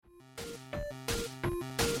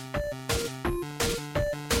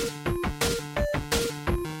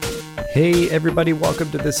Hey everybody,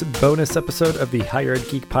 welcome to this bonus episode of the Higher Ed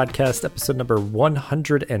Geek Podcast, episode number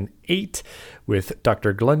 108 with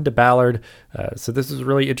Dr. Glenda Ballard. So this is a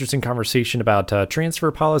really interesting conversation about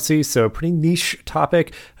transfer policy. So pretty niche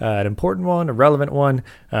topic, an important one, a relevant one.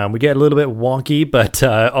 We get a little bit wonky, but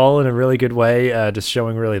all in a really good way, just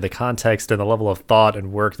showing really the context and the level of thought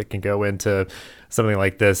and work that can go into something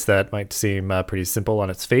like this that might seem pretty simple on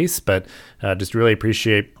its face, but just really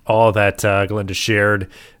appreciate all that Glenda shared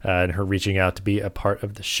and her reaching out to be a part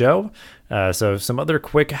of the show. So some other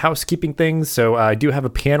quick housekeeping things. So I do have a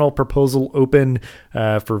panel proposal open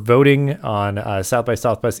for voting on South by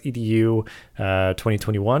Southwest EDU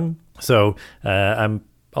 2021. So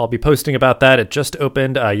I'll be posting about that. It just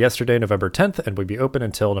opened yesterday, November 10th, and will be open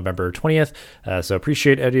until November 20th. So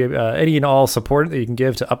appreciate any and all support that you can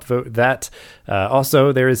give to upvote that.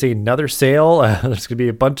 Also, there is another sale. There's going to be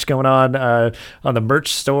a bunch going on the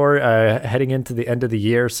merch store heading into the end of the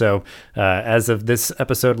year. So as of this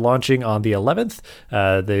episode launching on the 11th,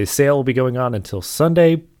 the sale will be going on until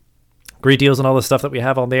Sunday. Great deals and all the stuff that we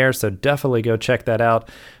have on there. So definitely go check that out.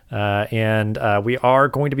 And we are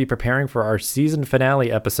going to be preparing for our season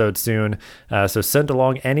finale episode soon. So send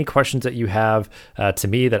along any questions that you have to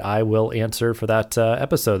me that I will answer for that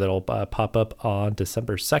episode that'll pop up on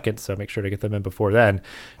December 2nd. So make sure to get them in before then.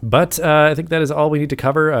 But I think that is all we need to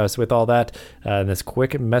cover. So with all that, and this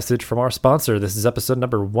quick message from our sponsor, this is episode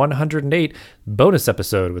number 108, bonus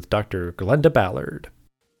episode with Dr. Glenda Ballard.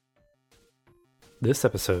 This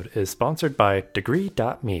episode is sponsored by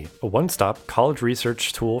Degree.me, a one-stop college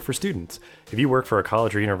research tool for students. If you work for a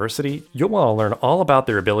college or university, you'll want to learn all about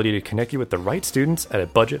their ability to connect you with the right students at a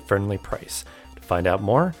budget-friendly price. To find out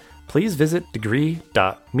more, please visit degree.me/HEG.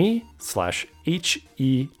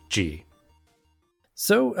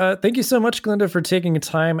 So thank you so much, Glenda, for taking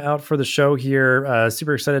time out for the show here.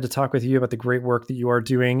 Super excited to talk with you about the great work that you are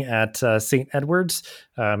doing at St. Edward's,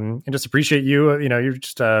 and just appreciate you. You're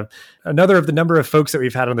just another of the number of folks that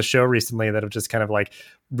we've had on the show recently that have just kind of like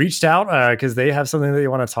reached out because they have something that they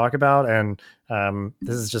want to talk about. And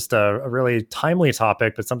this is just a really timely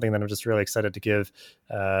topic, but something that I'm just really excited to give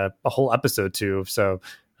a whole episode to. So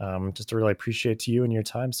just to really appreciate you and your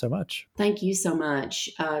time so much. Thank you so much,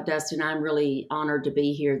 Dustin. I'm really honored to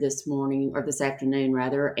be here this morning, or this afternoon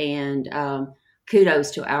rather, and kudos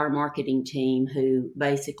to our marketing team who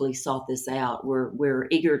basically sought this out. We're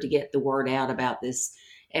eager to get the word out about this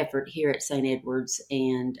effort here at St. Edward's,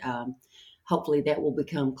 and hopefully that will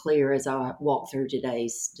become clear as I walk through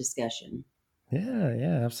today's discussion.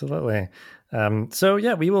 Yeah, absolutely.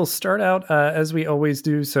 We will start out as we always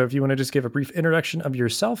do. So if you want to just give a brief introduction of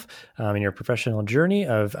yourself and your professional journey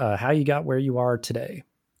of how you got where you are today.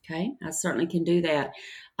 Okay, I certainly can do that.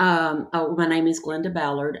 My name is Glenda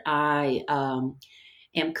Ballard. I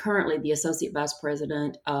am currently the Associate Vice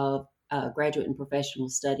President of Graduate and Professional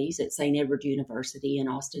Studies at St. Edward University in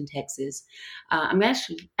Austin, Texas. I'm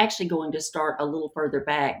actually going to start a little further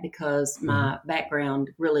back because my background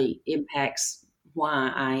really impacts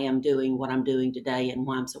why I am doing what I'm doing today and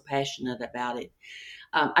why I'm so passionate about it.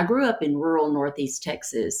 I grew up in rural Northeast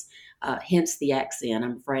Texas, hence the accent.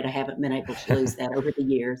 I'm afraid I haven't been able to lose that over the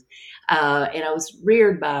years. And I was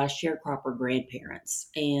reared by sharecropper grandparents.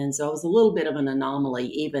 And so I was a little bit of an anomaly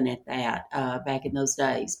even at that back in those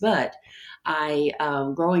days. But I,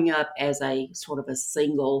 growing up as a sort of a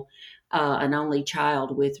single an only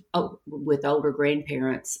child with older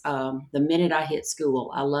grandparents, the minute I hit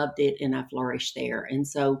school, I loved it and I flourished there. And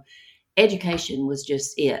so education was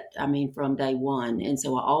just it. I mean, from day one. And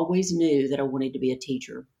so I always knew that I wanted to be a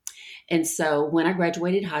teacher. And so when I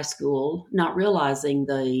graduated high school, not realizing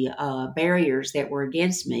the barriers that were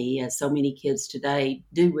against me, as so many kids today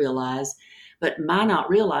do realize, but my not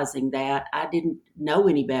realizing that, I didn't know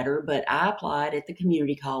any better, but I applied at the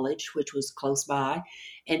community college, which was close by,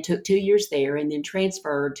 and took 2 years there and then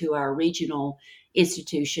transferred to our regional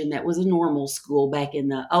institution that was a normal school back in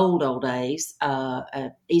the old days,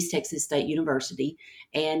 East Texas State University,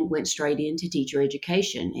 and went straight into teacher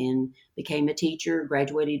education and became a teacher,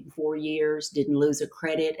 graduated in 4 years, didn't lose a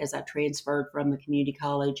credit as I transferred from the community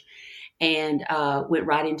college, and went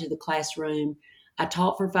right into the classroom. I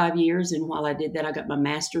taught for 5 years, and while I did that, I got my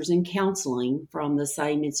master's in counseling from the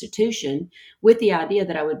same institution with the idea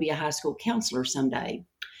that I would be a high school counselor someday.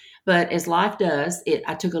 But as life does,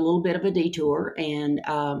 I took a little bit of a detour, and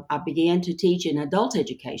I began to teach in adult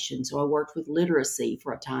education. So I worked with literacy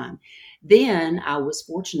for a time. Then I was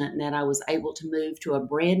fortunate in that I was able to move to a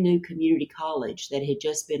brand new community college that had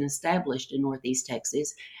just been established in Northeast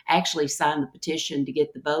Texas, actually signed the petition to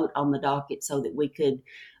get the vote on the docket so that we could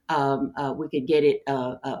we could get it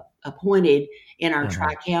appointed in our Hmm.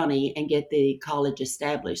 tri-county and get the college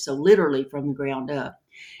established. So literally from the ground up.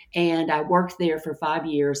 And I worked there for 5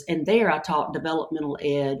 years. And there I taught developmental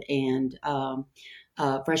ed and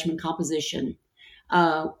freshman composition.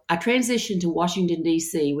 I transitioned to Washington,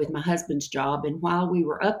 D.C. with my husband's job. And while we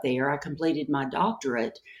were up there, I completed my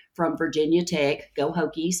doctorate from Virginia Tech, go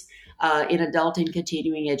Hokies, in adult and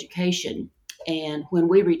continuing education. And when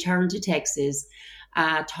we returned to Texas,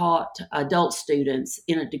 I taught adult students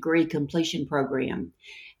in a degree completion program.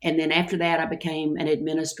 And then after that, I became an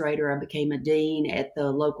administrator. I became a dean at the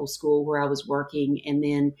local school where I was working. And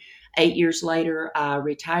then 8 years later, I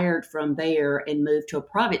retired from there and moved to a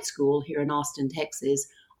private school here in Austin, Texas,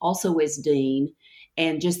 also as dean.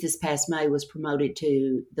 And just this past May was promoted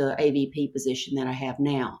to the AVP position that I have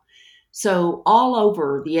now. So all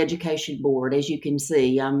over the education board, as you can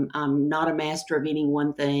see, I'm not a master of any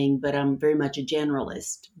one thing, but I'm very much a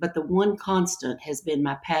generalist. But the one constant has been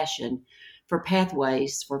my passion for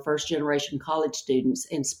pathways for first generation college students,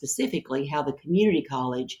 and specifically how the community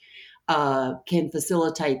college can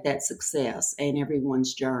facilitate that success and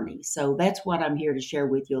everyone's journey. So that's what I'm here to share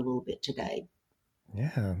with you a little bit today.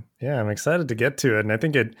 Yeah. Yeah. I'm excited to get to it. And I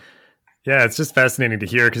think it's just fascinating to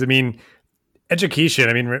hear because, I mean, education,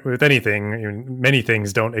 I mean, with anything, many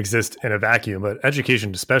things don't exist in a vacuum, but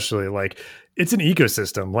education especially, like it's an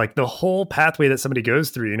ecosystem. Like the whole pathway that somebody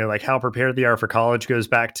goes through, like how prepared they are for college goes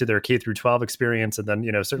back to their K through 12 experience. And then,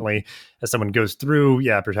 certainly as someone goes through,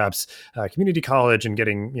 perhaps community college and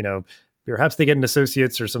getting, perhaps they get an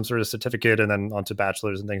associate's or some sort of certificate and then onto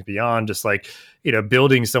bachelor's and things beyond, just like,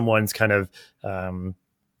 building someone's kind of,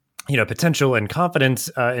 potential and confidence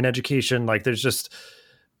in education. Like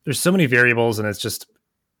there's so many variables, and it's just,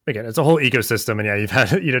 again, it's a whole ecosystem. And you've had,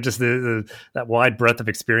 just that wide breadth of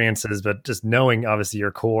experiences, but just knowing obviously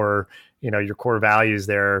your core values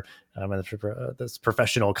there, and this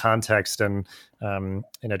professional context and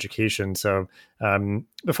in education. So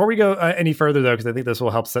before we go any further though, because I think this will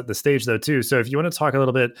help set the stage though too. So if you want to talk a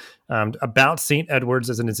little bit about St. Edward's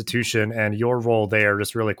as an institution and your role there,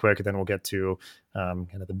 just really quick, and then we'll get to kind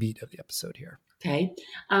of the meat of the episode here. Okay.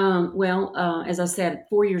 As I said,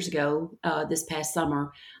 4 years ago, this past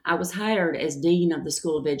summer, I was hired as Dean of the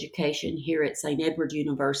School of Education here at St. Edward's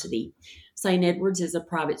University. St. Edward's is a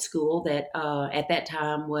private school that at that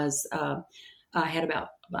time was had about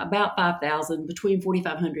 5,000, between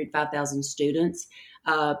 4,500 and 5,000 students,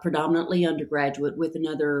 predominantly undergraduate, with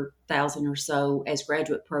another 1,000 or so as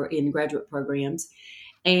graduate programs.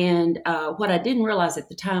 And what I didn't realize at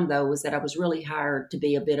the time, though, was that I was really hired to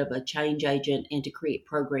be a bit of a change agent and to create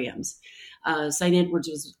programs. St. Edward's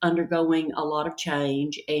was undergoing a lot of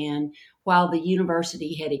change. And while the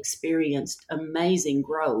university had experienced amazing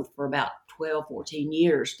growth for about 12, 14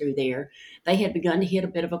 years through there, they had begun to hit a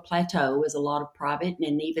bit of a plateau, as a lot of private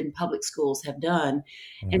and even public schools have done.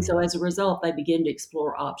 Mm-hmm. And so as a result, they began to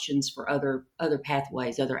explore options for other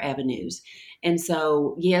pathways, other avenues. And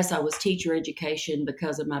so, yes, I was teacher education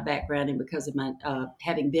because of my background and because of my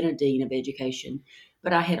having been a dean of education.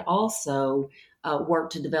 But I had also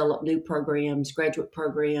worked to develop new programs, graduate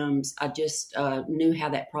programs. I just knew how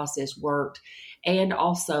that process worked, and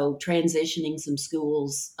also transitioning some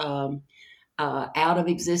schools out of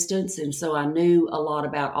existence. And so I knew a lot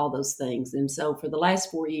about all those things. And so for the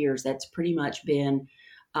last 4 years, that's pretty much been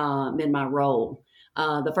my role.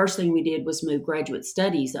 The first thing we did was move graduate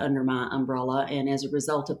studies under my umbrella. And as a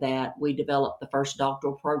result of that, we developed the first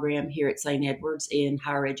doctoral program here at St. Edward's in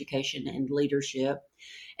higher education and leadership.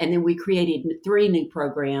 And then we created 3 new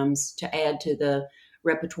programs to add to the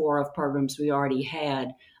repertoire of programs we already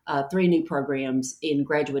had, 3 new programs in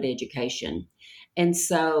graduate education. And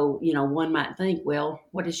so, one might think, well,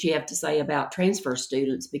 what does she have to say about transfer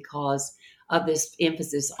students because of this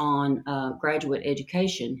emphasis on graduate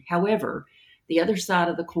education? However, the other side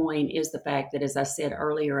of the coin is the fact that, as I said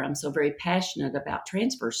earlier, I'm so very passionate about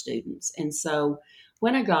transfer students. And so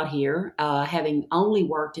when I got here, having only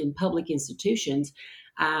worked in public institutions,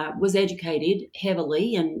 I was educated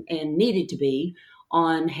heavily and needed to be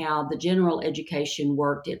on how the general education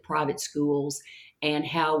worked at private schools and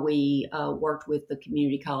how we worked with the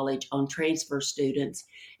community college on transfer students.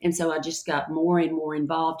 And so I just got more and more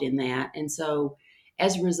involved in that. And so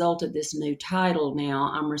as a result of this new title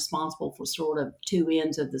now, I'm responsible for sort of 2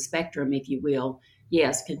 ends of the spectrum, if you will.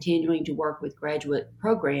 Yes, continuing to work with graduate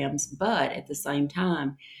programs, but at the same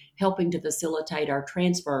time, helping to facilitate our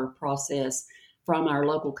transfer process from our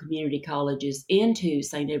local community colleges into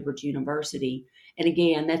St. Edward's University. And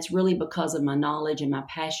again, that's really because of my knowledge and my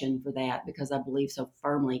passion for that, because I believe so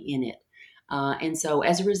firmly in it. And so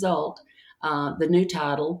as a result, the new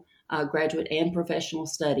title graduate and professional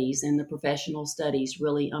studies, and the professional studies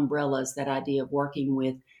really umbrellas that idea of working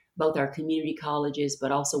with both our community colleges,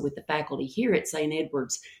 but also with the faculty here at St.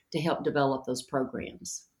 Edward's to help develop those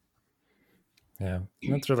programs. Yeah,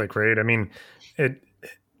 that's really great. I mean, I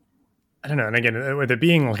don't know. And again, with it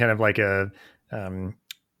being kind of like a, an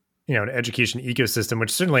education ecosystem,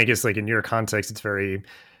 which certainly, I guess, like in your context, it's very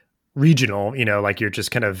regional, like you're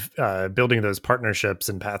just kind of building those partnerships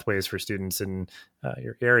and pathways for students in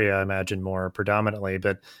your area, I imagine more predominantly.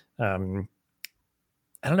 But I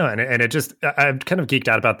don't know. And it just, I've kind of geeked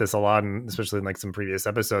out about this a lot, and especially in like some previous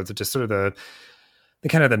episodes, of just sort of the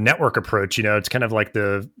kind of the network approach, it's kind of like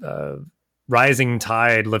the rising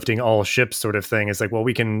tide lifting all ships sort of thing. It's like, well,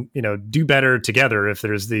 we can, do better together if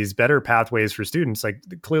there's these better pathways for students. Like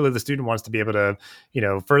clearly the student wants to be able to,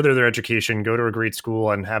 further their education, go to a great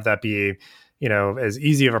school, and have that be, as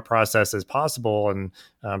easy of a process as possible. And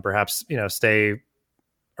perhaps, stay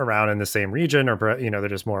around in the same region, or, they're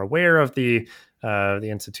just more aware of the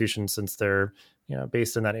institution since they're,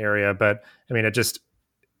 based in that area. But I mean, it just,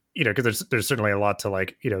 because there's certainly a lot to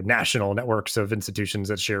like, national networks of institutions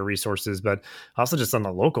that share resources, but also just on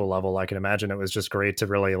the local level, I can imagine it was just great to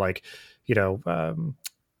really like,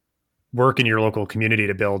 work in your local community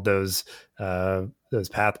to build those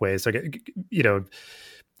pathways. So,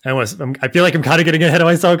 I feel like I'm kind of getting ahead of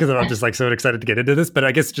myself because I'm just like so excited to get into this, but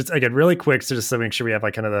I guess just again, really quick, so just to make sure we have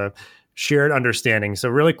like kind of the shared understanding. So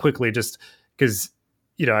really quickly, just because,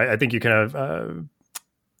 I think you kind of,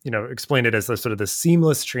 explain it as the sort of the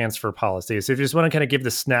seamless transfer policy. So if you just want to kind of give the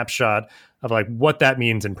snapshot of like what that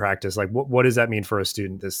means in practice, like what does that mean for a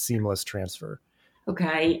student, this seamless transfer?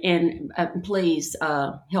 Okay, and please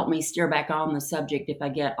help me steer back on the subject if I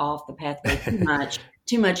get off the pathway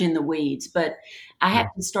too much in the weeds. But I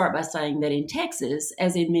have to start by saying that in Texas,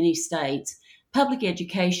 as in many states, public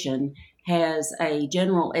education has a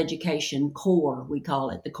general education core, we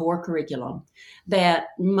call it, the core curriculum, that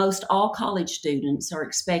most all college students are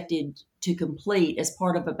expected to complete as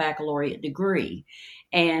part of a baccalaureate degree.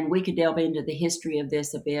 And we could delve into the history of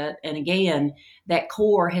this a bit. And again, that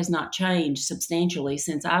core has not changed substantially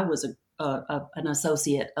since I was an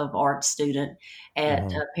associate of arts student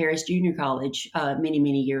at Paris Junior College many,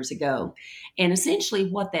 many years ago. And essentially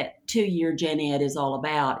what that 2-year gen ed is all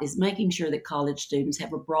about is making sure that college students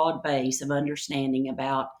have a broad base of understanding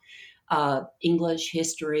about English,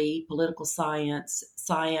 history, political science,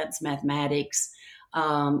 mathematics,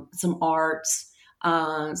 some arts,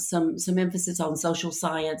 some emphasis on social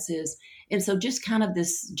sciences. And so just kind of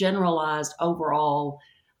this generalized overall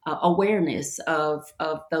awareness of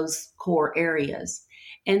those core areas.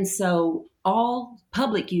 And so all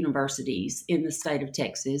public universities in the state of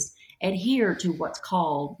Texas adhere to what's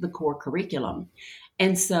called the core curriculum.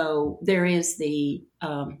 And so there is the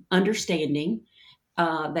understanding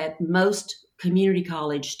that most community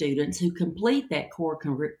college students who complete that core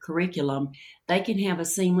curriculum, they can have a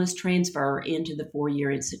seamless transfer into the 4-year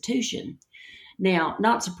institution. Now,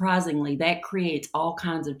 not surprisingly, that creates all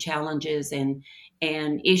kinds of challenges and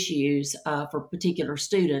issues for particular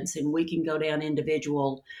students, and we can go down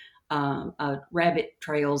individual rabbit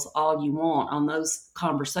trails all you want on those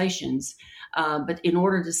conversations. But in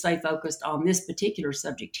order to stay focused on this particular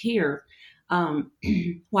subject here,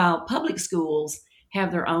 while public schools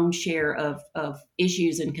have their own share of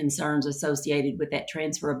issues and concerns associated with that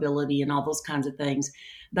transferability and all those kinds of things,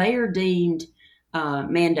 they are deemed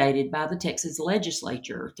mandated by the Texas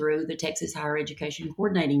legislature through the Texas Higher Education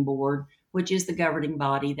Coordinating Board, which is the governing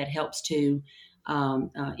body that helps to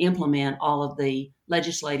implement all of the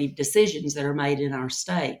legislative decisions that are made in our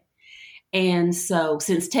state. And so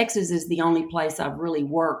since Texas is the only place I've really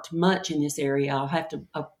worked much in this area, I'll have to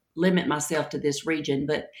limit myself to this region,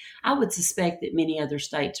 but I would suspect that many other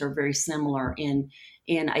states are very similar in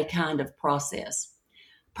a kind of process.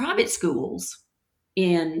 Private schools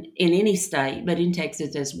in any state, but in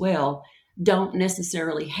Texas as well, don't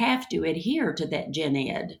necessarily have to adhere to that gen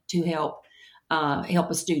ed to help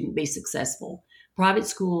a student be successful. Private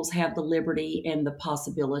schools have the liberty and the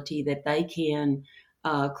possibility that they can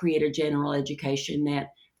create a general education that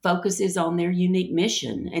focuses on their unique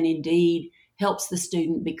mission and indeed helps the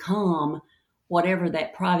student become whatever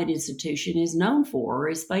that private institution is known for or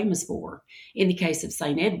is famous for. In the case of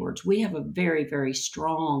St. Edward's, we have a very, very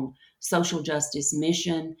strong social justice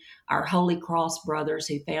mission. Our Holy Cross brothers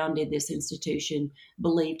who founded this institution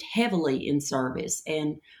believed heavily in service.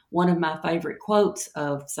 And one of my favorite quotes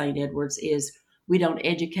of St. Edward's is, "We don't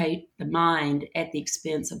educate the mind at the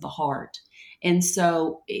expense of the heart." And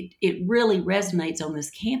so it really resonates on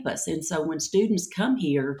this campus. And so when students come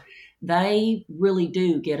here, they really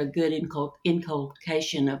do get a good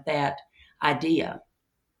inculcation of that idea.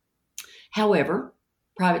 However,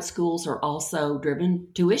 private schools are also driven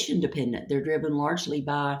tuition dependent. They're driven largely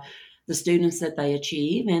by the students that they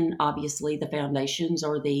achieve, and obviously the foundations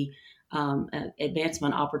or the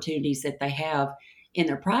advancement opportunities that they have in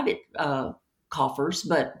their private coffers.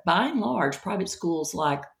 But by and large, private schools,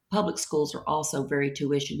 like public schools, are also very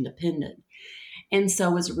tuition dependent. And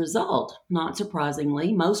so, as a result, not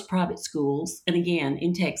surprisingly, most private schools, and again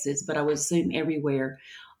in Texas, but I would assume everywhere,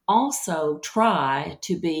 also try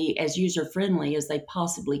to be as user friendly as they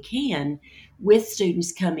possibly can with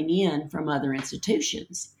students coming in from other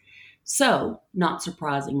institutions. So, not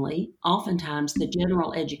surprisingly, oftentimes the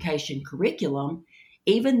general education curriculum,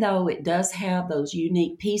 even though it does have those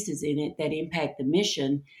unique pieces in it that impact the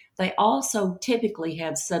mission, they also typically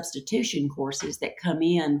have substitution courses that come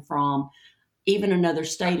in from even another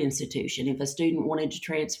state institution. If a student wanted to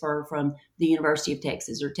transfer from the University of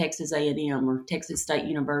Texas or Texas A&M or Texas State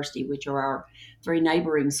University, which are our three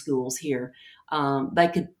neighboring schools here, they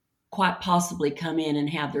could quite possibly come in and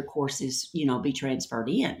have their courses, be transferred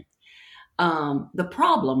in. The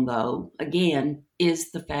problem, though, again,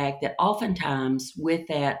 is the fact that oftentimes with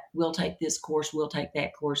that, we'll take this course, we'll take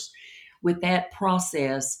that course, with that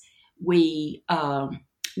process, we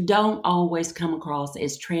don't always come across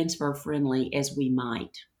as transfer friendly as we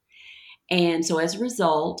might. And so as a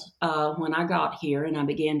result, when I got here and I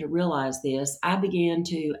began to realize this, I began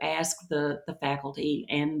to ask the faculty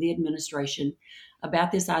and the administration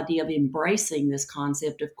about this idea of embracing this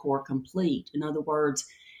concept of core complete. In other words,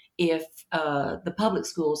 if the public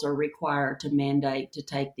schools are required to mandate to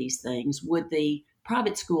take these things, would the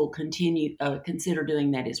private school consider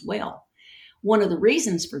doing that as well? One of the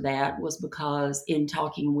reasons for that was because in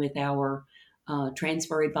talking with our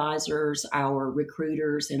transfer advisors, our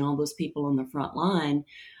recruiters, and all those people on the front line,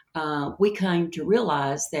 we came to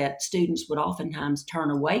realize that students would oftentimes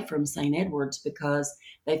turn away from St. Edward's because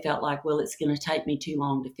they felt like, well, it's going to take me too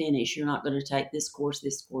long to finish. You're not going to take this course,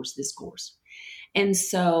 this course, this course. And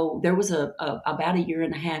so there was about a year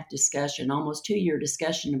and a half discussion, almost 2-year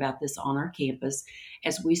discussion about this on our campus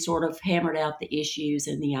as we sort of hammered out the issues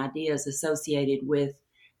and the ideas associated with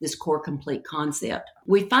this core complete concept.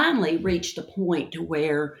 We finally reached a point to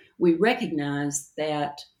where we recognized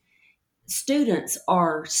that students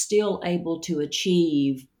are still able to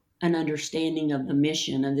achieve an understanding of the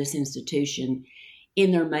mission of this institution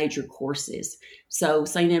in their major courses. So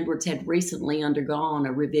St. Edward's had recently undergone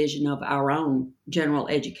a revision of our own general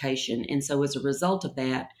education. And so as a result of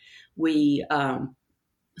that, we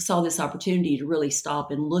saw this opportunity to really stop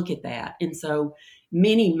and look at that. And so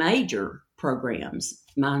many major programs,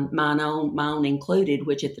 my own included,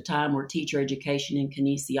 which at the time were teacher education and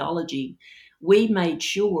kinesiology, we made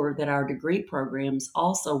sure that our degree programs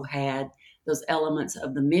also had those elements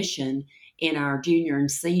of the mission in our junior and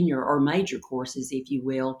senior or major courses, if you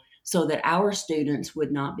will, so that our students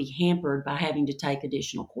would not be hampered by having to take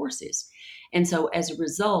additional courses. And so as a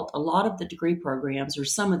result, a lot of the degree programs, or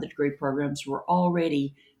some of the degree programs, were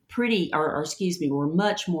already were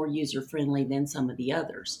much more user-friendly than some of the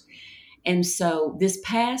others. And so this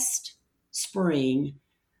past spring,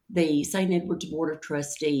 the St. Edward's Board of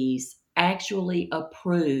Trustees actually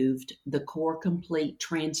approved the Core Complete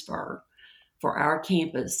transfer for our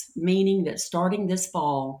campus, meaning that starting this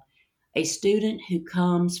fall, a student who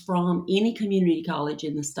comes from any community college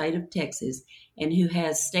in the state of Texas and who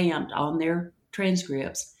has stamped on their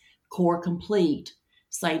transcripts Core Complete,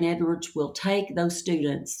 St. Edward's will take those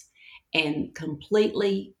students and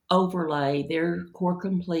completely overlay their Core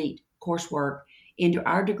Complete coursework into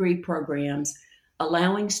our degree programs,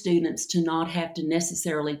 allowing students to not have to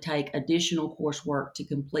necessarily take additional coursework to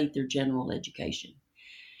complete their general education.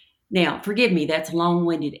 Now, forgive me, that's a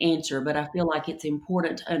long-winded answer, but I feel like it's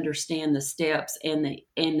important to understand the steps and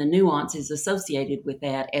the nuances associated with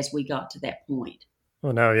that as we got to that point.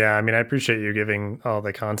 Well, no, yeah. I mean, I appreciate you giving all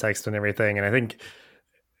the context and everything. And I think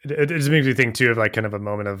it just makes me think too of like kind of a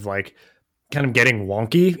moment of like kind of getting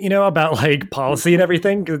wonky, about like policy and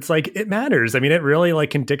everything. It's like, it matters. I mean, it really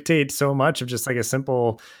like can dictate so much of just like a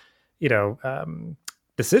simple,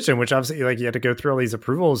 decision, which obviously like you had to go through all these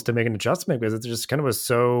approvals to make an adjustment because it just kind of was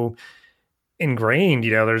so ingrained,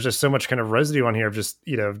 there's just so much kind of residue on here of just,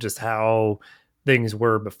 just how things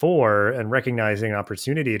were before, and recognizing an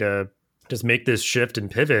opportunity to just make this shift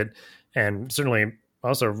and pivot, and certainly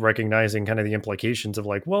also recognizing kind of the implications of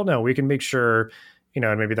like, well, no, we can make sure,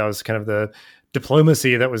 and maybe that was kind of the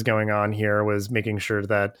diplomacy that was going on here, was making sure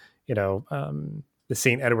that, the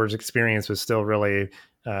St. Edward's experience was still really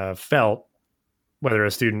felt, whether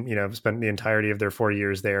a student, spent the entirety of their 4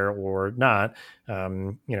 years there or not,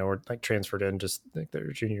 or like transferred in just like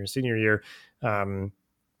their junior and senior year.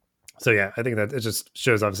 So yeah, I think that it just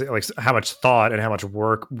shows obviously like how much thought and how much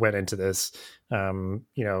work went into this.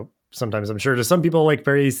 Sometimes I'm sure to some people like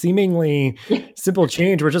very seemingly Yeah. simple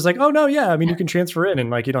change, we're just like, oh no, yeah, I mean you can transfer in and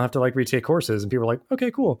like you don't have to like retake courses, and people are like, okay,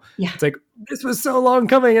 cool. Yeah. It's like this was so long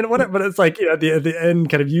coming and whatever, but it's like the end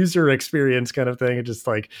kind of user experience kind of thing. It just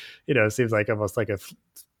like it seems like almost like a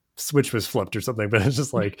switch was flipped or something, but it's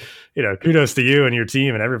just like kudos to you and your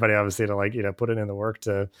team and everybody obviously to like put it in the work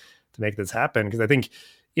to make this happen, because I think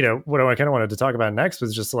what I kind of wanted to talk about next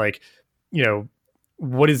was just like,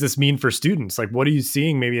 what does this mean for students? Like, what are you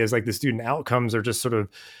seeing maybe as like the student outcomes, or just sort of,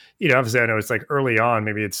 obviously I know it's like early on,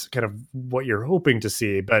 maybe it's kind of what you're hoping to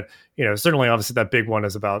see, but, certainly obviously that big one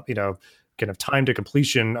is about, kind of time to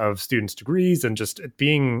completion of students' degrees, and just it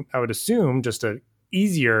being, I would assume, just a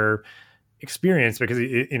easier experience, because,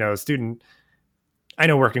 a student, I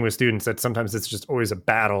know working with students that sometimes it's just always a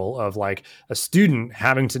battle of like a student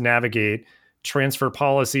having to navigate transfer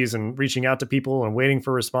policies and reaching out to people and waiting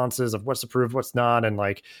for responses of what's approved, what's not, and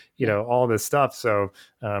like all this stuff. So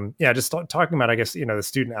just talking about, I guess, the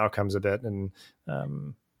student outcomes a bit, and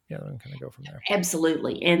then kind of go from there.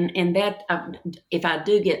 Absolutely. And that if I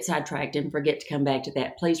do get sidetracked and forget to come back to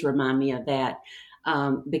that, please remind me of that.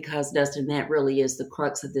 Because Dustin, that really is the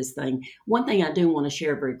crux of this thing. One thing I do want to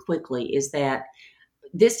share very quickly is that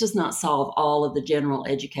this does not solve all of the general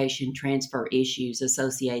education transfer issues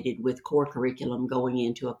associated with core curriculum going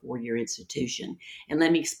into a 4-year institution. And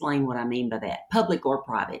let me explain what I mean by that, public or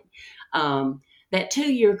private. That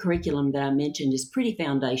 2-year curriculum that I mentioned is pretty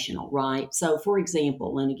foundational, right? So for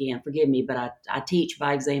example, and again, forgive me, but I teach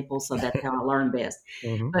by example, so that's how I learn best.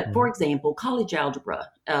 But for example, college algebra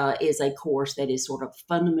is a course that is sort of a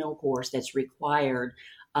fundamental course that's required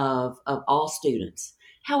of all students.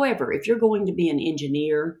 However, if you're going to be an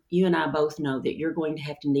engineer, you and I both know that you're going to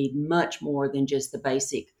have to need much more than just the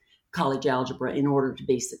basic college algebra in order to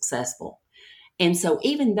be successful. And so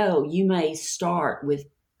even though you may start with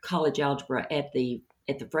college algebra at the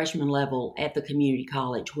freshman level at the community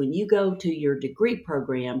college, when you go to your degree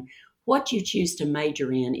program, what you choose to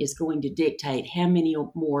major in is going to dictate how many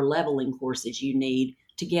more leveling courses you need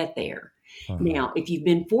to get there. Now, if you've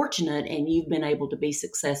been fortunate and you've been able to be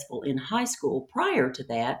successful in high school prior to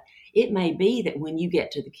that, it may be that when you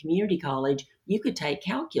get to the community college, you could take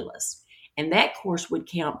calculus, and that course would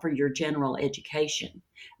count for your general education,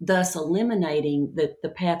 thus eliminating the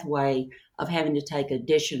pathway of having to take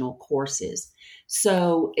additional courses.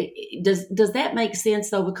 So does that make sense,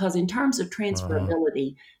 though? Because in terms of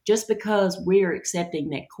transferability, just because we're accepting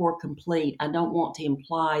that core complete, I don't want to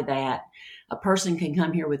imply that a person can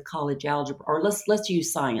come here with college algebra, or let's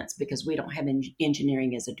use science because we don't have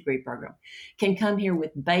engineering as a degree program, can come here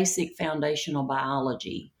with basic foundational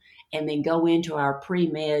biology and then go into our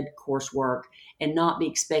pre-med coursework and not be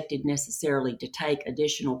expected necessarily to take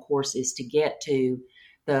additional courses to get to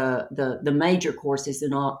the major courses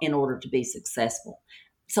in order to be successful.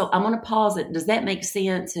 So I'm going to pause it. Does that make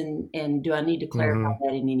sense? And do I need to clarify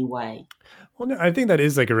that in any way? Well, no, I think that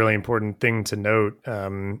is like a really important thing to note.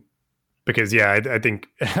 Because I think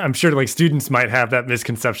I'm sure like students might have that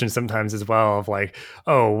misconception sometimes as well of like,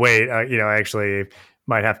 oh wait, I actually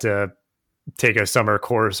might have to take a summer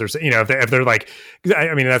course, or if they're like,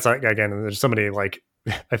 I mean that's like, again, there's so many like,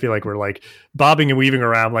 I feel like we're like bobbing and weaving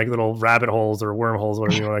around like little rabbit holes or wormholes,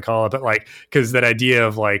 whatever you want to call it, but like, because that idea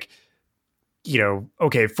of like,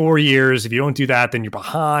 okay, 4 years, if you don't do that, then you're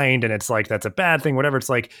behind. And it's like, that's a bad thing, whatever. It's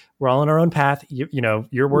like, we're all on our own path.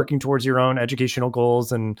 You're working towards your own educational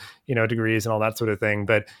goals and, degrees and all that sort of thing.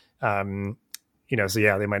 But, so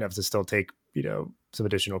they might have to still take, some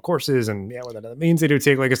additional courses, and whether that means they do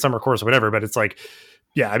take like a summer course or whatever. But it's like,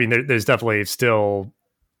 I mean, there's definitely still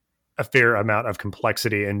a fair amount of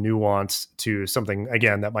complexity and nuance to something,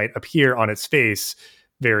 again, that might appear on its face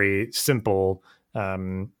very simple.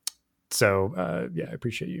 So, I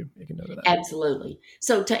appreciate you making note of that. Absolutely.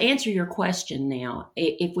 So to answer your question now,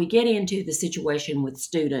 if we get into the situation with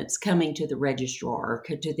students coming to the registrar, or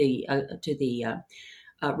to the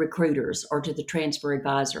recruiters, or to the transfer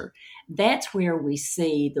advisor, that's where we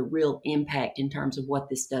see the real impact in terms of what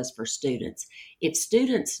this does for students. If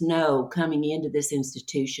students know coming into this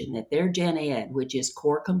institution that their gen ed, which is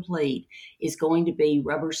core complete, is going to be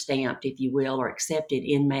rubber stamped, if you will, or accepted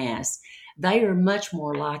en masse, they are much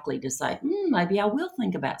more likely to say, maybe I will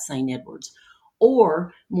think about St. Edward's.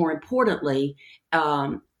 Or more importantly,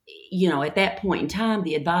 at that point in time,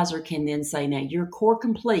 the advisor can then say, now you're core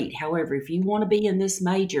complete. However, if you want to be in this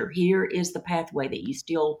major, here is the pathway that you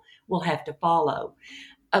still will have to follow.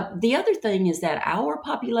 The other thing is that our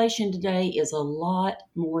population today is a lot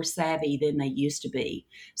more savvy than they used to be.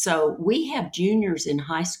 So we have juniors in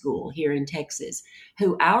high school here in Texas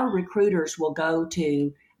who our recruiters will go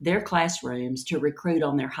to their classrooms to recruit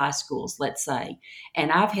on their high schools, let's say.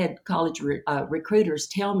 And I've had college recruiters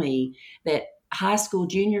tell me that high school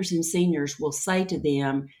juniors and seniors will say to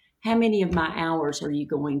them, how many of my hours are you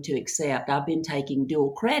going to accept? I've been taking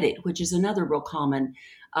dual credit, which is another real common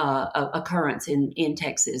occurrence in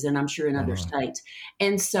Texas, and I'm sure in other states.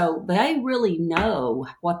 And so they really know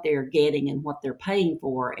what they're getting and what they're paying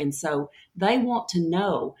for. And so they want to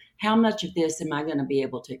know, how much of this am I going to be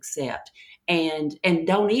able to accept? And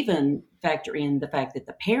don't even factor in the fact that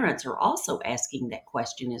the parents are also asking that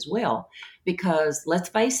question as well. Because let's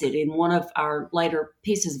face it, in one of our later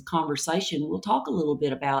pieces of conversation, we'll talk a little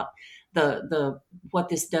bit about the what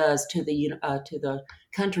this does to the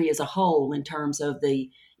country as a whole in terms of the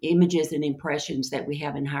images and impressions that we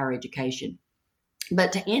have in higher education.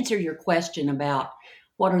 But to answer your question about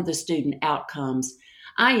what are the student outcomes,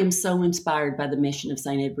 I am so inspired by the mission of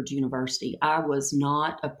St. Edward's University. I was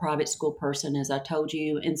not a private school person, as I told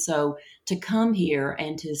you. And so to come here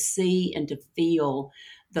and to see and to feel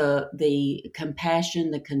the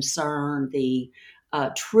compassion, the concern, the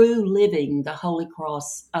true living, the Holy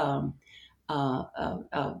Cross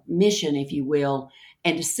mission, if you will,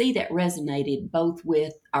 and to see that resonated both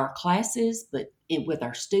with our classes, but with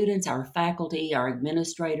our students, our faculty, our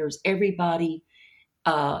administrators, everybody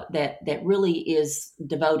that really is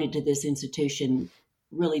devoted to this institution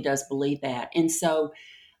really does believe that. And so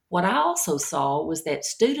what I also saw was that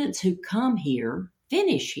students who come here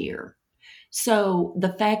finish here. So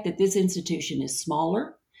the fact that this institution is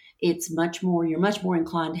smaller, you're much more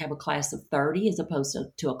inclined to have a class of 30 as opposed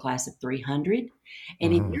to a class of 300.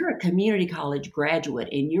 And if you're a community college graduate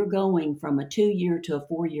and you're going from a 2-year to a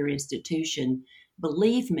 4-year institution,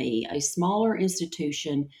 believe me, a smaller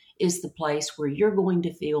institution is the place where you're going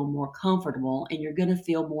to feel more comfortable and you're going to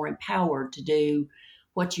feel more empowered to do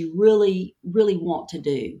what you really, really want to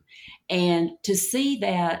do. And to see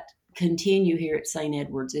that continue here at St.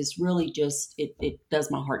 Edward's is really just, it does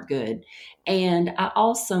my heart good. And I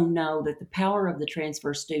also know that the power of the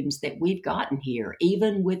transfer students that we've gotten here,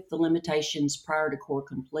 even with the limitations prior to core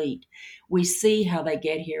complete, we see how they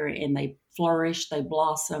get here and they flourish, they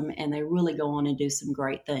blossom, and they really go on and do some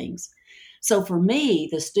great things. So for me,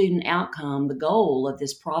 the student outcome, the goal of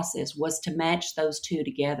this process was to match those two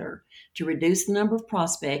together, to reduce the number of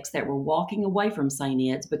prospects that were walking away from St.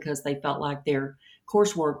 Ed's because they felt like their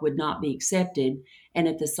coursework would not be accepted, and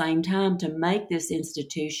at the same time to make this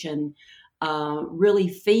institution really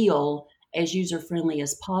feel as user-friendly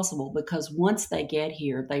as possible, because once they get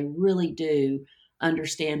here, they really do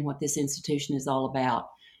understand what this institution is all about.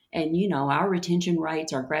 And, our retention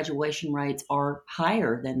rates, our graduation rates are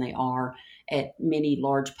higher than they are at many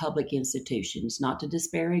large public institutions, not to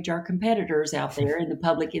disparage our competitors out there in the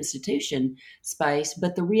public institution space,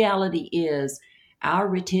 but the reality is our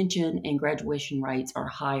retention and graduation rates are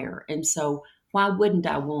higher. And so why wouldn't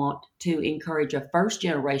I want to encourage a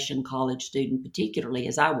first-generation college student, particularly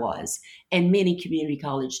as I was, and many community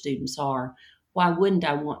college students are, why wouldn't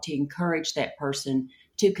I want to encourage that person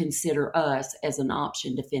to consider us as an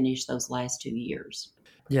option to finish those last 2 years?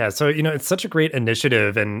 Yeah. So, it's such a great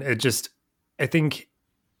initiative. And it just, I think,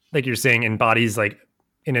 like you're saying, embodies like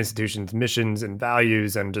an institution's missions and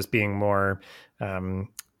values and just being more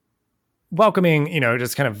welcoming,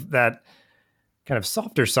 just kind of that kind of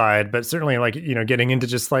softer side, but certainly like, getting into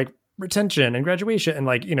just like retention and graduation and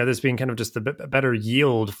like, this being kind of just a better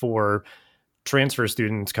yield for transfer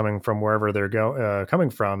students coming from wherever they're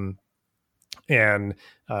coming from. And,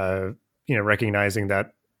 recognizing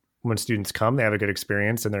that when students come, they have a good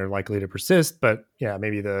experience and they're likely to persist. But yeah,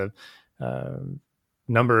 maybe the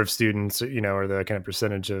number of students, or the kind of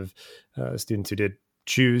percentage of students who did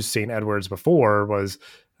choose St. Edward's before was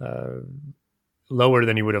lower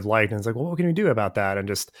than you would have liked. And it's like, well, what can we do about that? And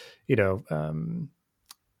just, I don't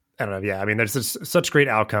know. Yeah. I mean, there's just such great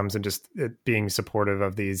outcomes and just being supportive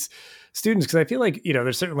of these students. Cause I feel like,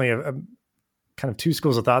 there's certainly a kind of two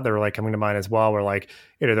schools of thought that were like coming to mind as well, where like,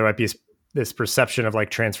 there might be this perception of like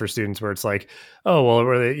transfer students where it's like, oh, well,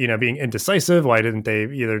 were they, being indecisive? Why didn't they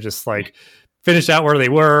either just like finish out where they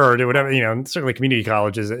were or do whatever, and certainly community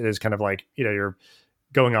colleges is kind of like, you're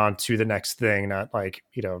going on to the next thing, not like,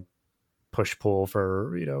 push pull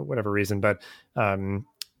for, whatever reason. But,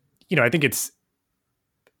 I think it's,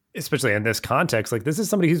 especially in this context, like this is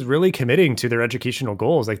somebody who's really committing to their educational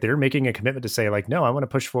goals. Like they're making a commitment to say like, no, I want to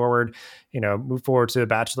push forward, move forward to a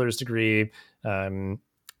bachelor's degree, and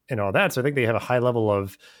all that. So I think they have a high level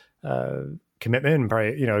of commitment and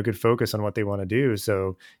probably, a good focus on what they want to do.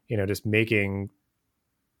 So, just making,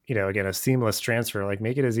 again, a seamless transfer, like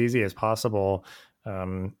make it as easy as possible.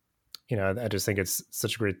 I just think it's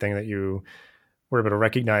such a great thing that you were able to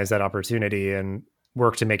recognize that opportunity and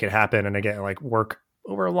work to make it happen. And again, like work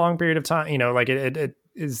over a long period of time, like it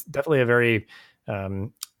is definitely a very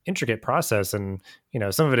intricate process. And,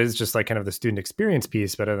 some of it is just like kind of the student experience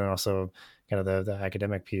piece, but then also kind of the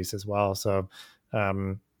academic piece as well. So,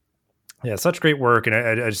 yeah, such great work. And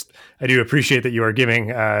I do appreciate that you are giving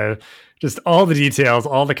just all the details,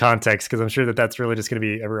 all the context, because I'm sure that that's really just going to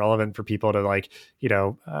be relevant for people to like,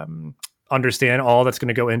 understand all that's going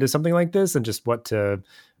to go into something like this and just what to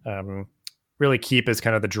really keep as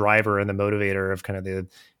kind of the driver and the motivator of kind of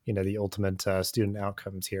the ultimate student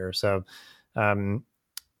outcomes here. So, and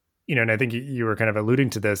I think you were kind of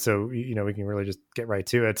alluding to this, so, we can really just get right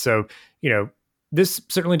to it. So, this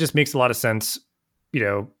certainly just makes a lot of sense,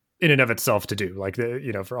 in and of itself to do, like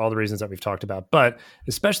for all the reasons that we've talked about, but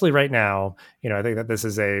especially right now, I think that this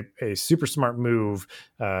is a super smart move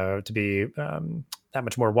to be that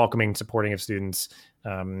much more welcoming, supporting of students,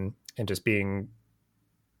 and just being,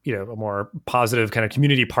 a more positive kind of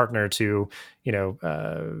community partner to,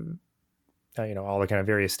 all the kind of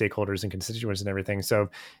various stakeholders and constituents and everything. So,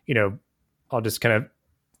 I'll just kind of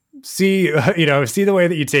see the way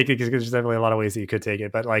that you take it, because there's definitely a lot of ways that you could take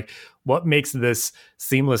it, but like what makes this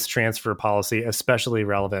seamless transfer policy especially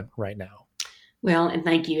relevant right now? Well, and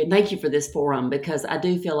thank you for this forum, because I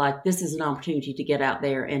do feel like this is an opportunity to get out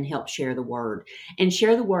there and help share the word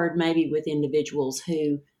maybe with individuals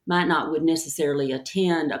who would necessarily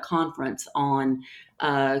attend a conference on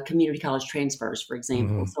community college transfers, for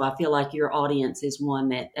example. So I feel like your audience is one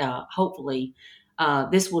that hopefully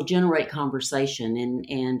this will generate conversation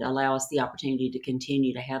and allow us the opportunity to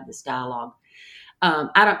continue to have this dialogue.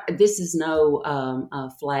 This is no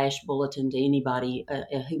flash bulletin to anybody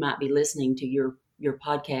who might be listening to your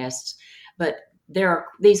podcasts, but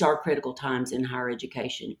these are critical times in higher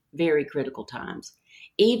education, very critical times.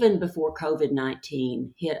 Even before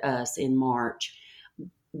COVID-19 hit us in March,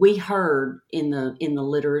 we heard in the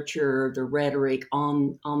literature, the rhetoric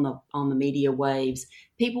on the media waves,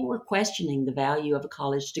 people were questioning the value of a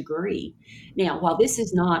college degree. Now, while this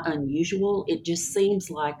is not unusual, it just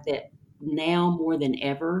seems like that now more than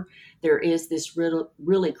ever, there is this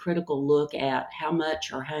really critical look at how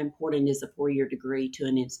much or how important is a 4-year degree to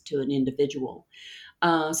an individual.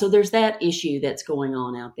 So there's that issue that's going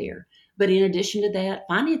on out there. But in addition to that,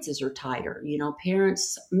 finances are tighter.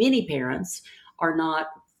 Many parents are not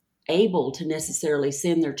able to necessarily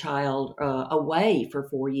send their child away for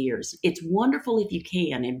 4 years. It's wonderful if you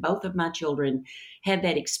can, and both of my children had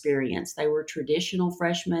that experience. They were traditional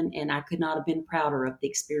freshmen, and I could not have been prouder of the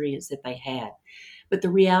experience that they had. But the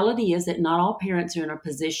reality is that not all parents are in a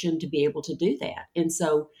position to be able to do that. And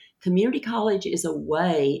so community college is a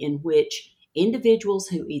way in which individuals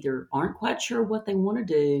who either aren't quite sure what they want to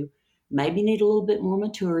do, maybe need a little bit more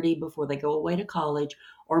maturity before they go away to college,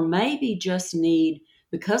 or maybe just need,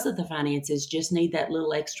 because of the finances, just need that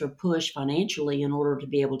little extra push financially in order to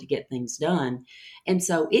be able to get things done. And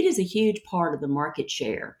so it is a huge part of the market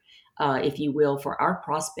share, if you will, for our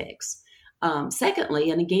prospects. Secondly,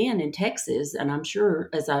 and again in Texas, and I'm sure,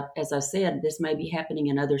 as I said, this may be happening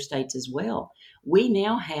in other states as well, we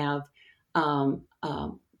now have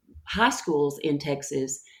high schools in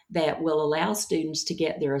Texas that will allow students to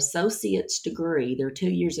get their associate's degree, their 2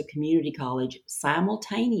 years of community college,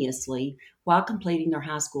 simultaneously while completing their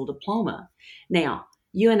high school diploma. Now,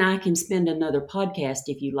 you and I can spend another podcast,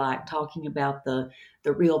 if you like, talking about the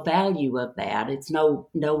real value of that. It's no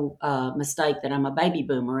mistake that I'm a baby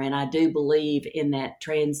boomer, and I do believe in that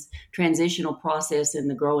transitional process and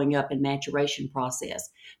the growing up and maturation process.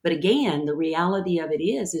 But again, the reality of it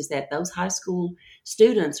is that those high school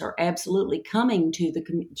students are absolutely coming to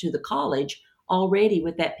the college already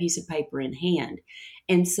with that piece of paper in hand.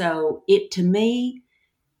 And so to me,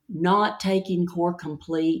 not taking core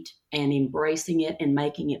complete and embracing it and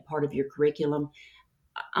making it part of your curriculum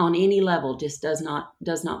on any level just does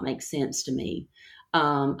not make sense to me.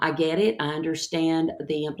 I get it. I understand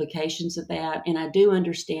the implications of that. And I do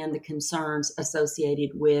understand the concerns associated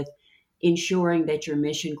with ensuring that your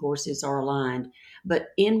mission courses are aligned. But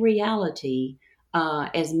in reality,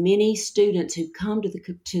 as many students who come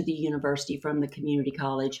to the university from the community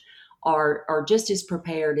college are just as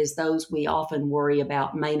prepared as those we often worry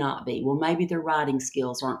about may not be. Well, maybe their writing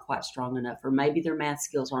skills aren't quite strong enough, or maybe their math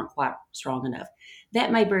skills aren't quite strong enough.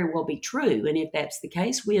 That may very well be true. And if that's the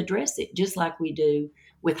case, we address it just like we do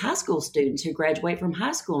with high school students who graduate from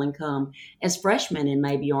high school and come as freshmen and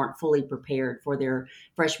maybe aren't fully prepared for their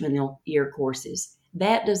freshman year courses.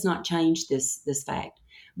 That does not change this fact.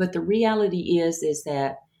 But the reality is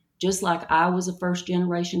that just like I was a first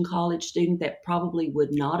generation college student that probably would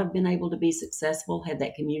not have been able to be successful had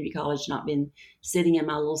that community college not been sitting in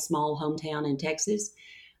my little small hometown in Texas,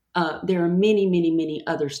 there are many, many, many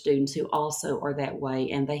other students who also are that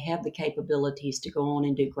way, and they have the capabilities to go on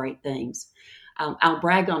and do great things. I'll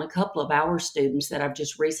brag on a couple of our students that I've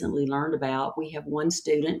just recently learned about. We have one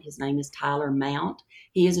student, his name is Tyler Mount.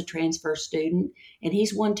 He is a transfer student, and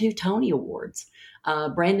he's won 2 Tony Awards.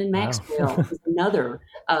 Brandon Wow. Maxwell is another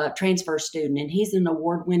transfer student, and he's an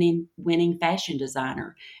award-winning fashion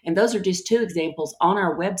designer. And those are just 2 examples on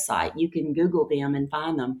our website. You can Google them and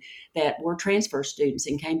find them that were transfer students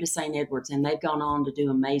and came to St. Edward's, and they've gone on to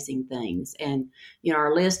do amazing things. And,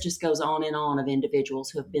 our list just goes on and on of individuals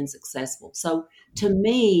who have been successful. So to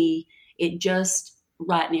me, it just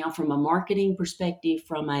right now, from a marketing perspective,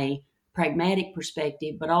 from a pragmatic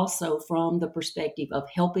perspective, but also from the perspective of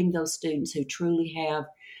helping those students who truly have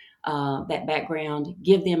that background,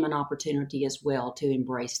 give them an opportunity as well to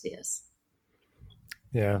embrace this.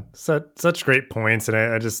 Yeah, such great points, and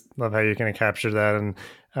I just love how you kind of capture that. And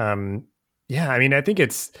I mean, I think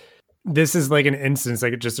this is like an instance,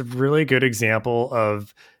 like just a really good example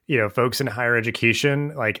of folks in higher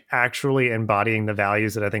education like actually embodying the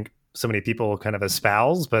values that I think so many people kind of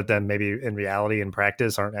espouse, but then maybe in reality and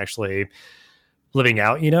practice aren't actually living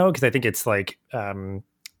out. Because I think it's like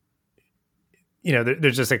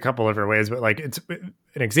there's just a couple different ways, but like it's an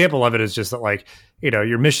example of it is just that like,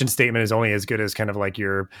 your mission statement is only as good as kind of like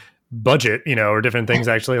your budget, or different things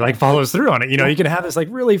actually like follows through on it. You can have this like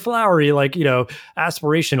really flowery, like,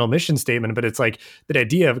 aspirational mission statement, but it's like that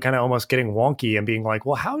idea of kind of almost getting wonky and being like,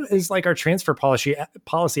 well, how is like our transfer policy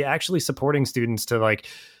actually supporting students to like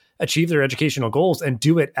achieve their educational goals and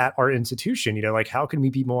do it at our institution? Like how can we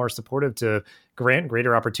be more supportive to grant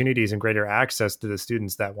greater opportunities and greater access to the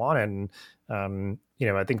students that want it? And,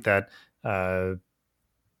 I think that,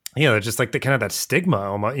 just like the kind of that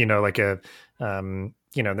stigma, like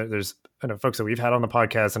there's folks that we've had on the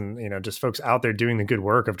podcast and, just folks out there doing the good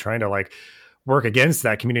work of trying to like work against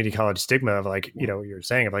that community college stigma of like, you're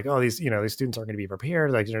saying of like, oh, these students aren't going to be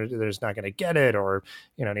prepared. Like they're just not going to get it or,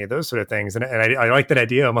 any of those sort of things. And I like that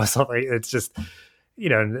idea almost like it's just,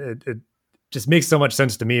 it just makes so much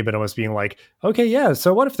sense to me, but almost being like, okay, yeah.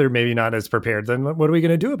 So what if they're maybe not as prepared? Then what are we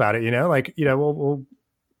going to do about it? We'll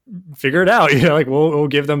figure it out, like we'll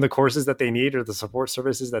give them the courses that they need or the support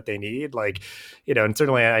services that they need. Like, and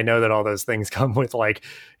certainly I know that all those things come with like,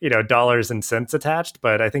 dollars and cents attached,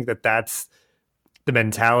 but I think that that's the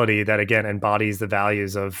mentality that again embodies the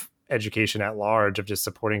values of education at large, of just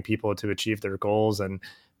supporting people to achieve their goals and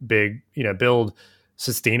build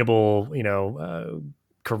sustainable,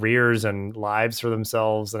 careers and lives for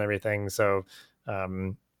themselves and everything. So,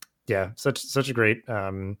 such a great,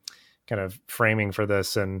 kind of framing for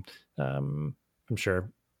this. And, I'm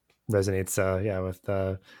sure resonates,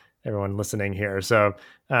 with, everyone listening here. So,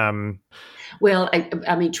 well,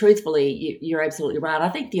 I mean, truthfully, you're absolutely right. I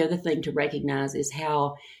think the other thing to recognize is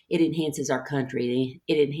how it enhances our country.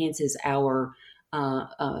 It enhances our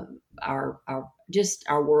just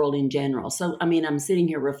our world in general. So, I mean, I'm sitting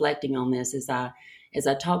here reflecting on this as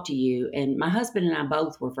I talk to you, and my husband and I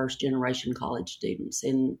both were first generation college students,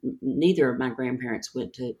 and neither of my grandparents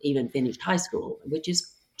went to even finished high school, which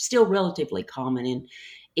is still relatively common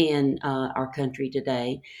in our country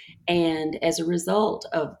today. And as a result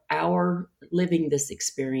of our living this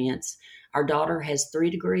experience, our daughter has 3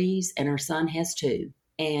 degrees and our son has 2.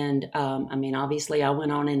 And I mean, obviously I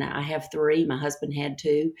went on and I have 3, my husband had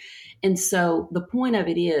 2. And so the point of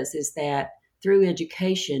it is that through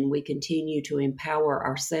education, we continue to empower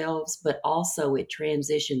ourselves, but also it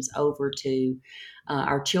transitions over to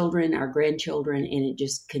our children, our grandchildren, and it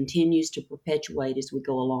just continues to perpetuate as we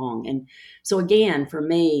go along. And so again, for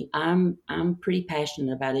me, I'm pretty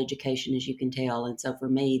passionate about education, as you can tell. And so for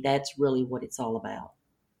me, that's really what it's all about.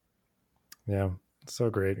 Yeah. So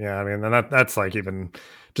great. Yeah. I mean, and that's like even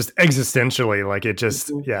just existentially, like it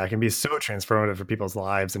just, it can be so transformative for people's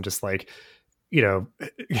lives and just like,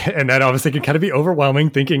 and that obviously can kind of be overwhelming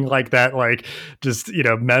thinking like that, like just,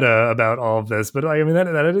 meta about all of this, but I mean,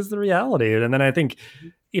 that is the reality. And then I think,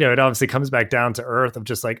 it obviously comes back down to earth of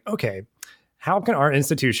just like, okay, how can our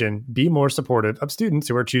institution be more supportive of students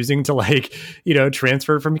who are choosing to like,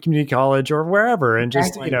 transfer from community college or wherever? And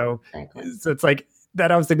just, Exactly. So it's like,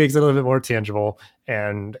 that obviously makes it a little bit more tangible.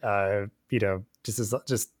 And,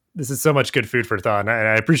 this is so much good food for thought. And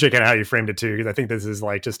I appreciate kind of how you framed it too, because I think this is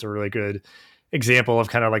like just a really good example of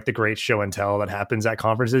kind of like the great show and tell that happens at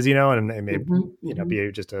conferences, and it may, be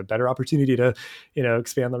just a better opportunity to,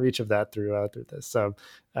 expand the reach of that through this. So,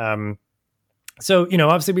 So,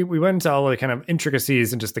 obviously we went into all the kind of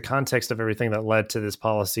intricacies and just the context of everything that led to this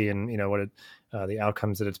policy and, what the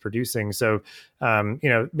outcomes that it's producing. So,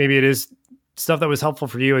 maybe it is stuff that was helpful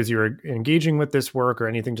for you as you were engaging with this work, or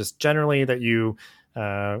anything just generally that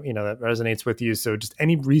that resonates with you. So just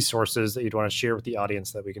any resources that you'd want to share with the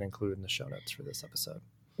audience that we can include in the show notes for this episode.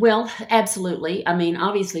 Well, absolutely. I mean,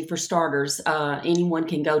 obviously, for starters, anyone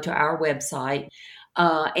can go to our website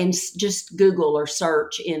and just Google or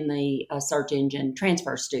search in the search engine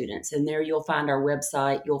transfer students. And there you'll find our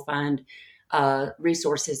website. You'll find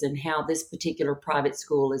resources and how this particular private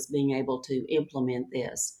school is being able to implement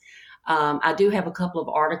this. I do have a couple of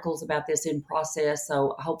articles about this in process,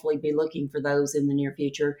 so hopefully be looking for those in the near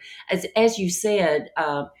future. As you said,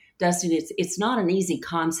 Dustin, it's not an easy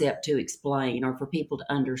concept to explain or for people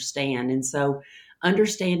to understand. And so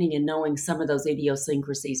understanding and knowing some of those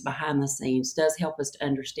idiosyncrasies behind the scenes does help us to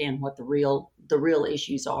understand what the real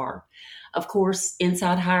issues are. Of course,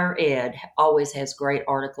 Inside Higher Ed always has great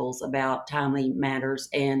articles about timely matters.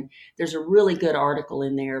 And there's a really good article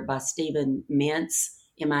in there by Stephen Mintz,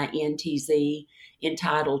 Mintz,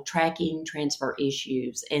 entitled Tracking Transfer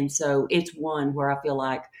Issues. And so it's one where I feel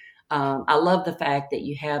like I love the fact that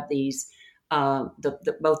you have these, both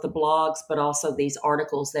the blogs, but also these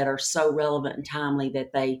articles that are so relevant and timely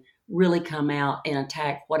that they really come out and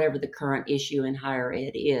attack whatever the current issue in higher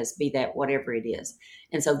ed is, be that whatever it is.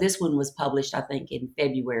 And so this one was published, I think, in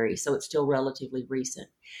February, so it's still relatively recent.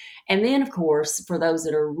 And then, of course, for those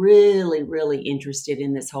that are really, really interested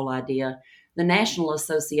in this whole idea, the National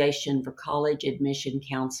Association for College Admission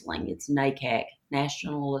Counseling, it's NACAC,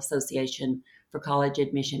 National Association for College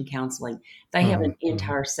Admission Counseling. They have an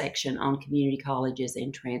entire section on community colleges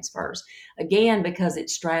and transfers. Again, because it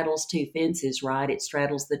straddles two fences, right? It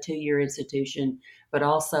straddles the 2-year institution, but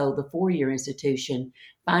also the 4-year institution.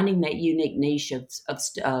 Finding that unique niche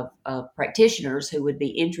of practitioners who would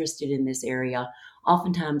be interested in this area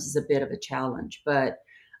oftentimes is a bit of a challenge. But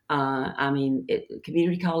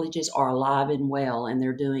community colleges are alive and well, and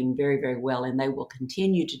they're doing very, very well, and they will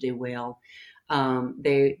continue to do well.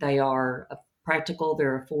 They are practical,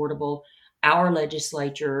 they're affordable. Our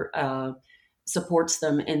legislature supports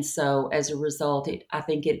them, and so as a result, I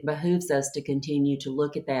think it behooves us to continue to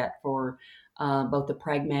look at that for both the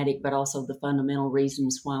pragmatic but also the fundamental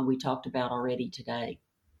reasons why we talked about already today.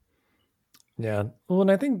 Yeah, well,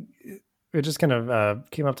 and I think it just kind of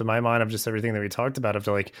came up to my mind of just everything that we talked about, of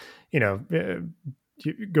like, you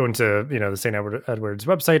go into, the St. Edward's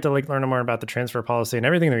website to like learn more about the transfer policy and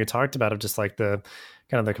everything that we talked about, of just like the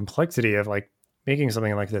kind of the complexity of like making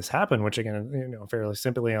something like this happen, which again, fairly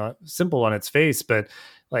simple on its face, but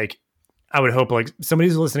like, I would hope like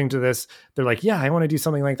somebody's listening to this, they're like, yeah, I want to do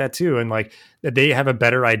something like that too. And like that they have a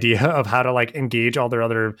better idea of how to like engage all their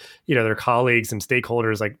other, their colleagues and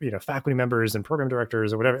stakeholders, like, faculty members and program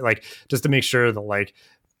directors or whatever, like just to make sure that like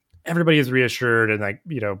everybody is reassured and like,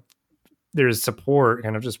 there's support,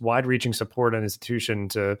 kind of just wide reaching support in institution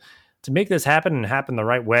to make this happen and happen the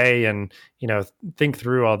right way. And, think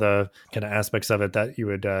through all the kind of aspects of it that you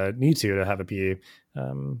would need to have it be,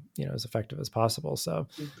 as effective as possible. So,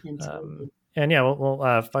 and yeah,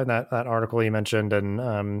 we'll find that article you mentioned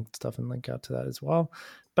and stuff and link out to that as well.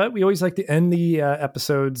 But we always like to end the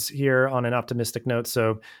episodes here on an optimistic note.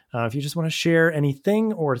 So if you just want to share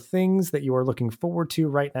anything or things that you are looking forward to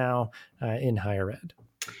right now in higher ed.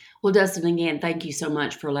 Well, Dustin, again, thank you so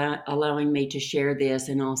much for allowing me to share this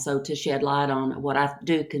and also to shed light on what I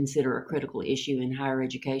do consider a critical issue in higher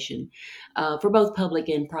education for both public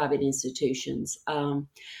and private institutions.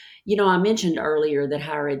 I mentioned earlier that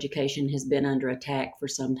higher education has been under attack for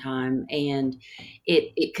some time, and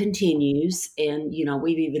it continues. And,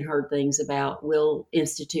 we've even heard things about, will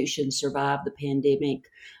institutions survive the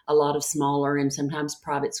pandemic? A lot of smaller and sometimes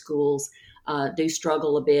private schools do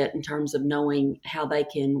struggle a bit in terms of knowing how they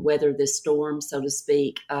can weather this storm, so to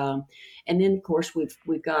speak. And then, of course,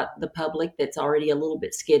 we've got the public that's already a little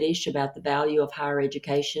bit skittish about the value of higher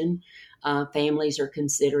education. Families are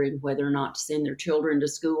considering whether or not to send their children to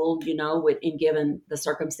school, in given the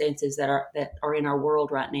circumstances that are in our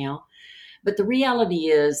world right now. But the reality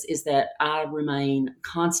is that I remain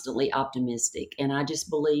constantly optimistic, and I just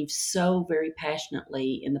believe so very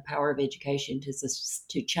passionately in the power of education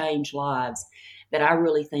to change lives that I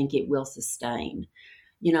really think it will sustain.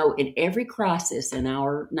 In every crisis in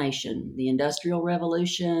our nation, the Industrial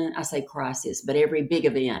Revolution, I say crisis, but every big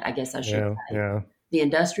event, I guess I should say. Yeah. The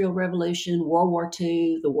Industrial Revolution, World War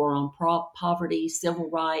II, the war on poverty, civil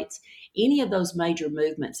rights, any of those major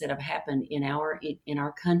movements that have happened in our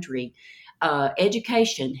country,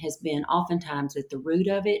 education has been oftentimes at the root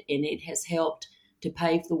of it, and it has helped to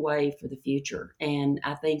pave the way for the future. And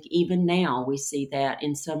I think even now we see that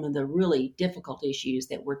in some of the really difficult issues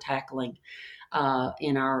that we're tackling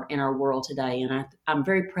in our world today. And I'm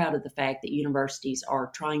very proud of the fact that universities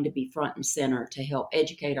are trying to be front and center to help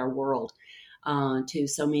educate our world to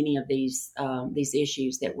so many of these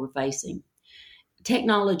issues that we're facing.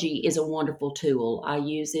 Technology is a wonderful tool. I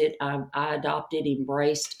use it. I adopted,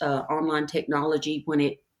 embraced online technology when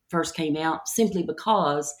it first came out, simply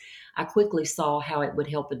because I quickly saw how it would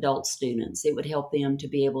help adult students. It would help them to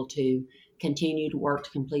be able to continue to work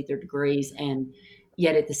to complete their degrees, and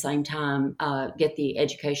yet at the same time get the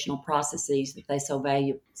educational processes that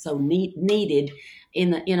they needed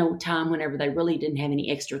in a time whenever they really didn't have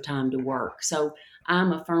any extra time to work. So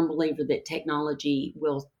I'm a firm believer that technology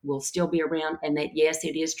will still be around, and that yes,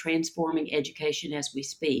 it is transforming education as we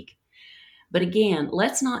speak. But again,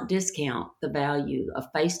 let's not discount the value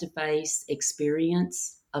of face-to-face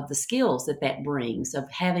experience, of the skills that brings, of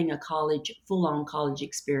having a full-on college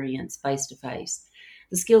experience face-to-face.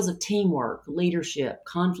 The skills of teamwork, leadership,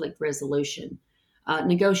 conflict resolution,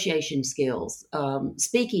 negotiation skills,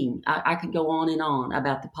 speaking. I could go on and on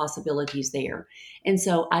about the possibilities there. And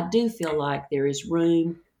so I do feel like there is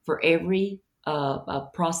room for every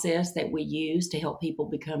process that we use to help people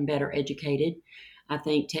become better educated. I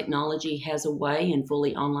think technology has a way, and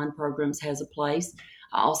fully online programs has a place.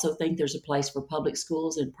 I also think there's a place for public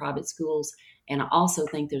schools and private schools. And I also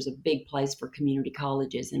think there's a big place for community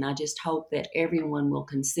colleges. And I just hope that everyone will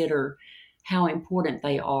consider how important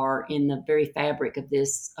they are in the very fabric of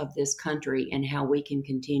this country, and how we can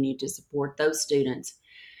continue to support those students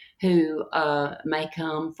who may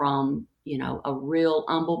come from, a real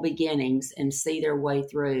humble beginnings and see their way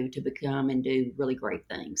through to become and do really great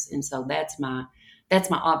things. And so that's my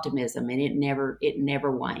optimism, and it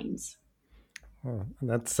never wanes. Oh,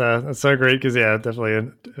 that's so great, because definitely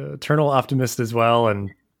an eternal optimist as well, and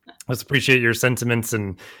let's appreciate your sentiments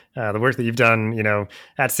and the work that you've done,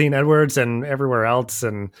 at St. Edward's and everywhere else,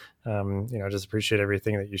 and just appreciate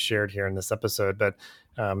everything that you shared here in this episode. But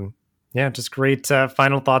just great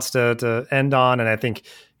final thoughts to end on, and I think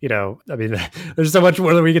there's so much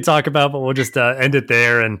more that we could talk about, but we'll just end it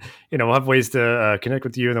there. And, we'll have ways to connect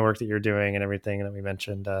with you and the work that you're doing and everything that we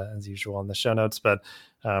mentioned as usual in the show notes. But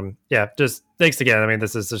just thanks again.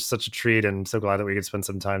 This is just such a treat, and so glad that we could spend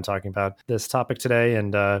some time talking about this topic today.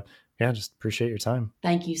 And just appreciate your time.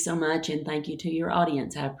 Thank you so much. And thank you to your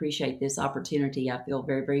audience. I appreciate this opportunity. I feel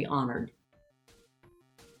very, very honored.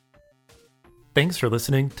 Thanks for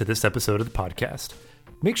listening to this episode of the podcast.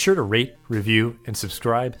 Make sure to rate, review, and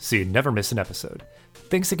subscribe so you never miss an episode.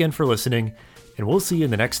 Thanks again for listening, and we'll see you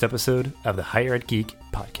in the next episode of the Higher Ed Geek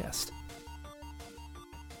podcast.